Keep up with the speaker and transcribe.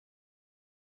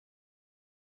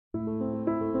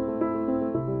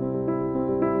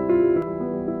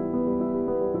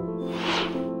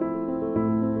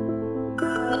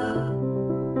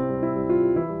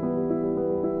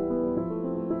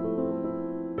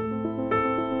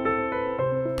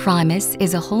Primus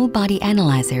is a whole-body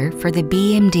analyzer for the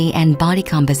BMD and body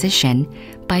composition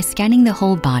by scanning the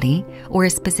whole body or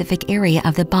a specific area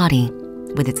of the body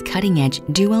with its cutting-edge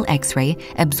Dual X-ray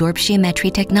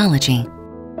Absorptiometry technology.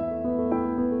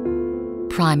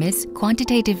 Primus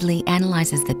quantitatively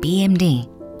analyzes the BMD,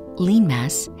 lean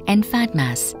mass, and fat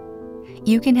mass.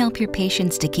 You can help your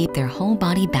patients to keep their whole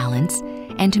body balance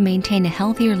and to maintain a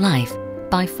healthier life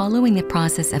by following the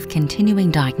process of continuing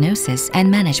diagnosis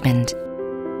and management.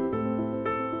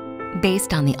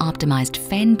 Based on the optimized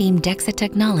fan beam DXA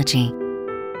technology,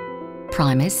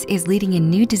 Primus is leading a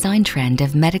new design trend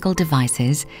of medical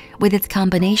devices with its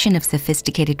combination of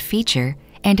sophisticated feature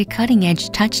and a cutting-edge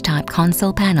touch-type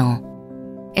console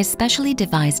panel. A specially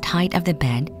devised height of the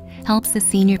bed helps the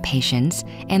senior patients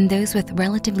and those with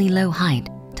relatively low height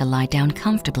to lie down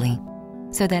comfortably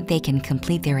so that they can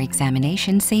complete their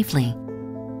examination safely.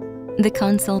 The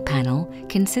console panel,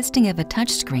 consisting of a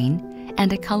touchscreen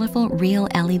and a colorful real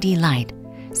LED light,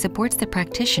 supports the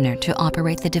practitioner to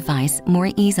operate the device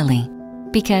more easily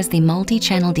because the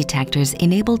multi-channel detectors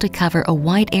enable to cover a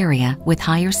wide area with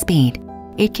higher speed.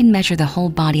 It can measure the whole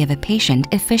body of a patient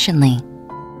efficiently.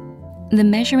 The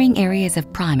measuring areas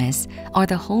of Primus are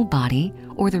the whole body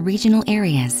or the regional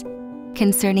areas.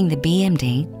 Concerning the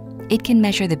BMD, it can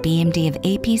measure the BMD of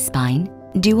AP Spine,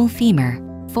 Dual Femur,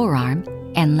 Forearm,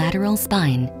 and Lateral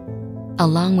Spine.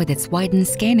 Along with its widened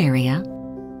scan area,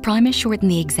 Primus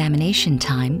shortened the examination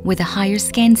time with a higher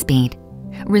scan speed,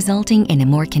 resulting in a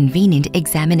more convenient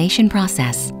examination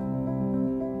process.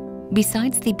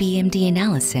 Besides the BMD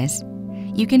analysis,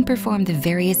 you can perform the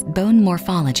various bone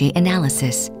morphology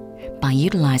analysis by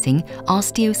utilizing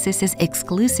OsteoSys'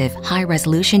 exclusive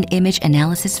high-resolution image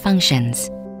analysis functions.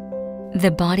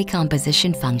 The body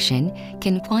composition function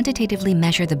can quantitatively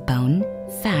measure the bone,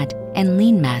 fat, and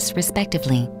lean mass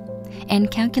respectively,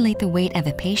 and calculate the weight of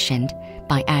a patient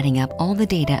by adding up all the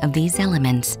data of these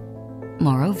elements.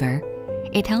 Moreover,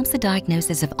 it helps the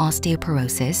diagnosis of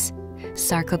osteoporosis,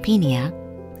 sarcopenia,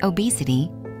 obesity,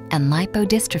 and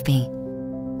lipodystrophy.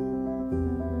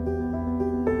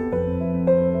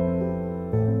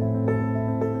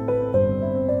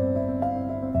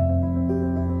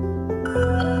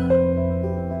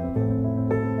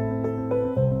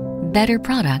 Better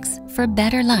products for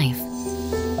better life.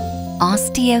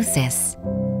 OsteoSys.